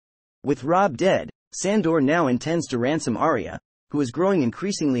With Rob dead, Sandor now intends to ransom Arya, who is growing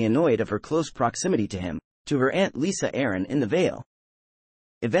increasingly annoyed of her close proximity to him, to her aunt Lisa Arryn in the Vale.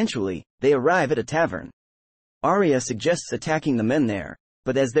 Eventually, they arrive at a tavern. Arya suggests attacking the men there,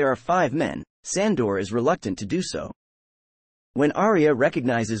 but as there are 5 men, Sandor is reluctant to do so. When Arya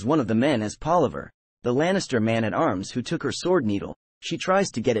recognizes one of the men as Polliver, the Lannister man-at-arms who took her sword needle, she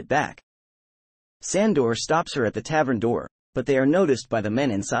tries to get it back. Sandor stops her at the tavern door, but they are noticed by the men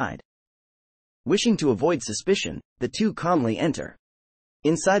inside. Wishing to avoid suspicion, the two calmly enter.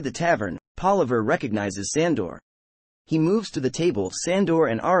 Inside the tavern, Polliver recognizes Sandor. He moves to the table Sandor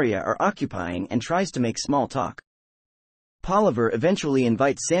and Arya are occupying and tries to make small talk. Polliver eventually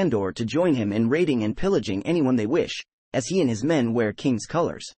invites Sandor to join him in raiding and pillaging anyone they wish, as he and his men wear king's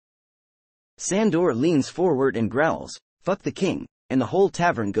colors. Sandor leans forward and growls, "Fuck the king," and the whole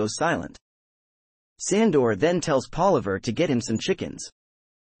tavern goes silent. Sandor then tells Polliver to get him some chickens.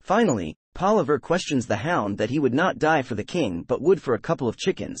 Finally, Polliver questions the Hound that he would not die for the king but would for a couple of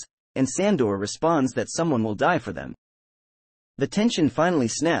chickens, and Sandor responds that someone will die for them. The tension finally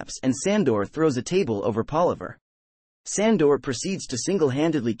snaps and Sandor throws a table over Polliver. Sandor proceeds to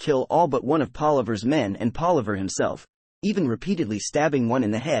single-handedly kill all but one of Polliver's men and Polliver himself, even repeatedly stabbing one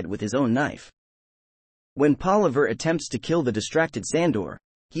in the head with his own knife. When Polliver attempts to kill the distracted Sandor,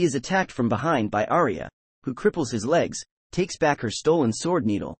 he is attacked from behind by Arya, who cripples his legs, takes back her stolen sword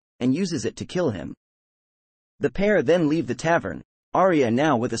needle, and uses it to kill him. The pair then leave the tavern, Arya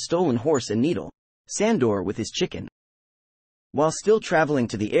now with a stolen horse and needle, Sandor with his chicken. While still traveling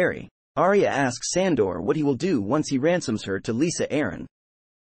to the Eyrie, Arya asks Sandor what he will do once he ransoms her to Lisa Arryn.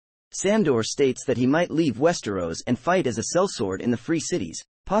 Sandor states that he might leave Westeros and fight as a sellsword in the Free Cities,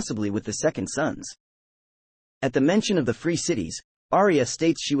 possibly with the Second Sons. At the mention of the Free Cities, Arya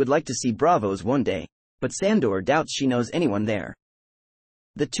states she would like to see Braavos one day, but Sandor doubts she knows anyone there.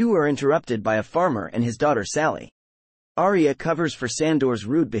 The two are interrupted by a farmer and his daughter Sally. Arya covers for Sandor's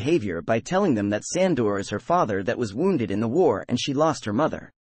rude behavior by telling them that Sandor is her father that was wounded in the war and she lost her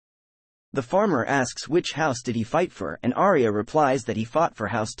mother. The farmer asks which house did he fight for and Arya replies that he fought for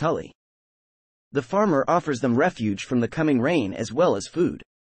House Tully. The farmer offers them refuge from the coming rain as well as food.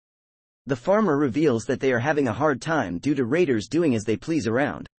 The farmer reveals that they are having a hard time due to raiders doing as they please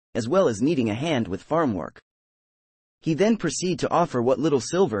around, as well as needing a hand with farm work. He then proceeds to offer what little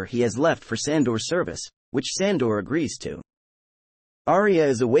silver he has left for Sandor's service, which Sandor agrees to. Arya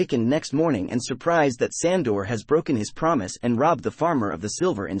is awakened next morning and surprised that Sandor has broken his promise and robbed the farmer of the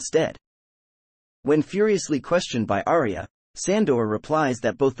silver instead. When furiously questioned by Arya, Sandor replies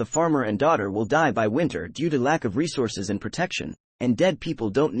that both the farmer and daughter will die by winter due to lack of resources and protection, and dead people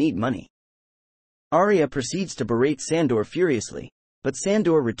don't need money. Arya proceeds to berate Sandor furiously, but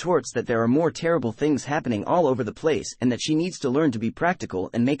Sandor retorts that there are more terrible things happening all over the place and that she needs to learn to be practical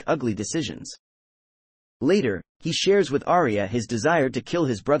and make ugly decisions. Later, he shares with Arya his desire to kill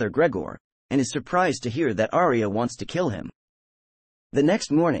his brother Gregor, and is surprised to hear that Arya wants to kill him. The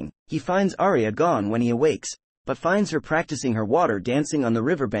next morning, he finds Arya gone when he awakes, but finds her practicing her water dancing on the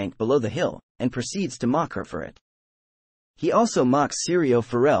riverbank below the hill, and proceeds to mock her for it. He also mocks Syrio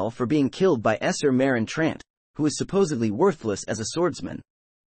Forel for being killed by Esser Maren Trant, who is supposedly worthless as a swordsman.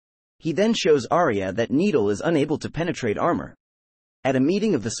 He then shows Arya that needle is unable to penetrate armor. At a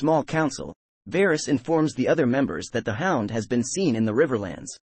meeting of the small council, Varys informs the other members that the Hound has been seen in the Riverlands.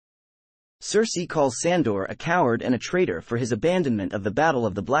 Cersei calls Sandor a coward and a traitor for his abandonment of the Battle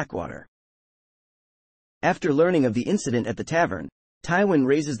of the Blackwater. After learning of the incident at the tavern, Tywin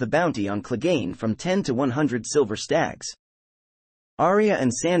raises the bounty on Clegane from 10 to 100 silver stags. Arya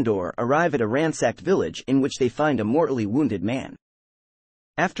and Sandor arrive at a ransacked village in which they find a mortally wounded man.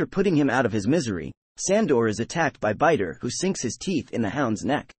 After putting him out of his misery, Sandor is attacked by Biter who sinks his teeth in the Hound's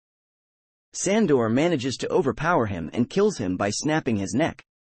neck. Sandor manages to overpower him and kills him by snapping his neck.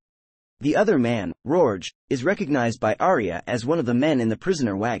 The other man, Rorge, is recognized by Arya as one of the men in the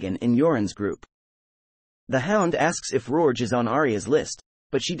prisoner wagon in Yoren's group. The Hound asks if Rorge is on Arya's list,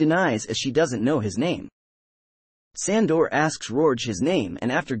 but she denies as she doesn't know his name. Sandor asks Rorge his name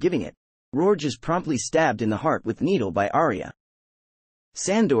and after giving it, Rorge is promptly stabbed in the heart with needle by Arya.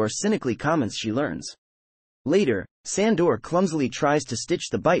 Sandor cynically comments she learns. Later, Sandor clumsily tries to stitch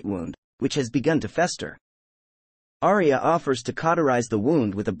the bite wound, which has begun to fester. Arya offers to cauterize the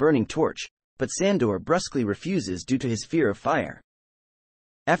wound with a burning torch, but Sandor brusquely refuses due to his fear of fire.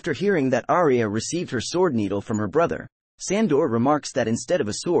 After hearing that Arya received her sword needle from her brother, Sandor remarks that instead of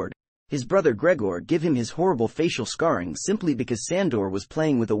a sword, his brother Gregor gave him his horrible facial scarring simply because Sandor was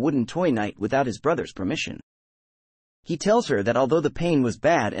playing with a wooden toy knight without his brother's permission. He tells her that although the pain was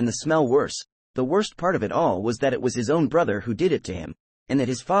bad and the smell worse, the worst part of it all was that it was his own brother who did it to him, and that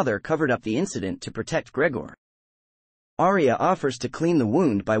his father covered up the incident to protect Gregor. Arya offers to clean the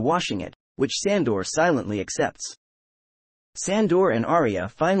wound by washing it, which Sandor silently accepts. Sandor and Arya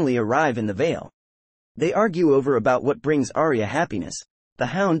finally arrive in the Vale. They argue over about what brings Arya happiness, the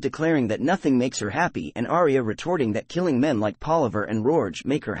Hound declaring that nothing makes her happy and Arya retorting that killing men like Polliver and Rorge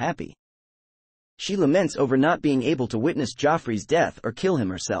make her happy. She laments over not being able to witness Joffrey's death or kill him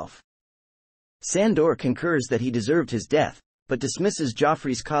herself. Sandor concurs that he deserved his death, but dismisses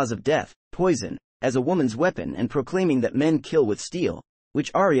Joffrey's cause of death, poison, as a woman's weapon and proclaiming that men kill with steel,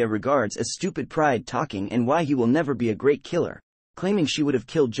 which Arya regards as stupid pride talking and why he will never be a great killer, claiming she would have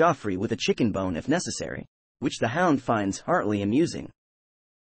killed Joffrey with a chicken bone if necessary, which the Hound finds heartily amusing.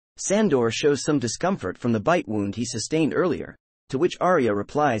 Sandor shows some discomfort from the bite wound he sustained earlier, to which Arya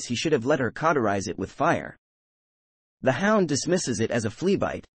replies he should have let her cauterize it with fire. The Hound dismisses it as a flea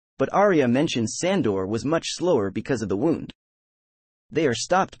bite, but Arya mentions Sandor was much slower because of the wound. They are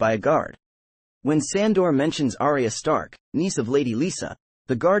stopped by a guard. When Sandor mentions Arya Stark, niece of Lady Lisa,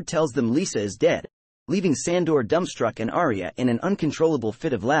 the guard tells them Lisa is dead, leaving Sandor dumbstruck and Arya in an uncontrollable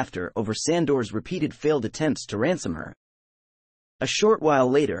fit of laughter over Sandor's repeated failed attempts to ransom her. A short while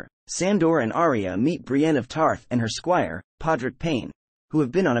later, Sandor and Arya meet Brienne of Tarth and her squire, Podrick Payne, who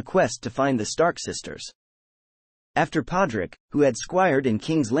have been on a quest to find the Stark sisters. After Podrick, who had squired in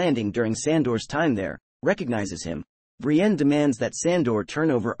King's Landing during Sandor's time there, recognizes him, Brienne demands that Sandor turn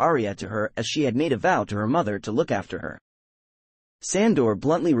over Arya to her as she had made a vow to her mother to look after her. Sandor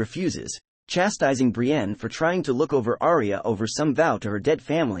bluntly refuses, chastising Brienne for trying to look over Arya over some vow to her dead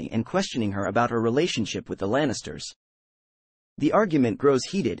family and questioning her about her relationship with the Lannisters. The argument grows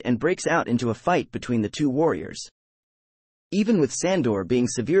heated and breaks out into a fight between the two warriors. Even with Sandor being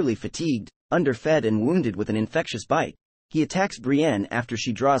severely fatigued, underfed and wounded with an infectious bite, he attacks Brienne after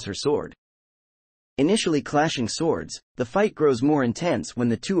she draws her sword. Initially clashing swords, the fight grows more intense when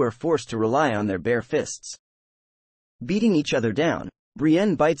the two are forced to rely on their bare fists. Beating each other down,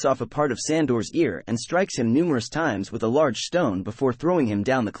 Brienne bites off a part of Sandor's ear and strikes him numerous times with a large stone before throwing him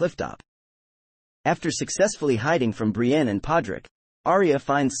down the clifftop. After successfully hiding from Brienne and Podrick, Arya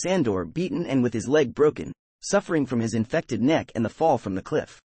finds Sandor beaten and with his leg broken, suffering from his infected neck and the fall from the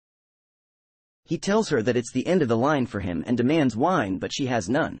cliff. He tells her that it's the end of the line for him and demands wine, but she has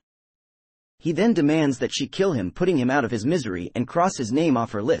none. He then demands that she kill him, putting him out of his misery and cross his name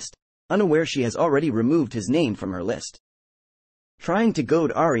off her list, unaware she has already removed his name from her list. Trying to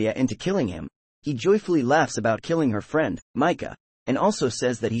goad Arya into killing him, he joyfully laughs about killing her friend, Micah, and also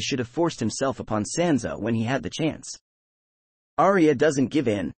says that he should have forced himself upon Sansa when he had the chance. Arya doesn't give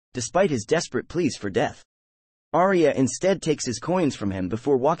in, despite his desperate pleas for death. Arya instead takes his coins from him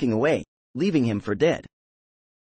before walking away, leaving him for dead.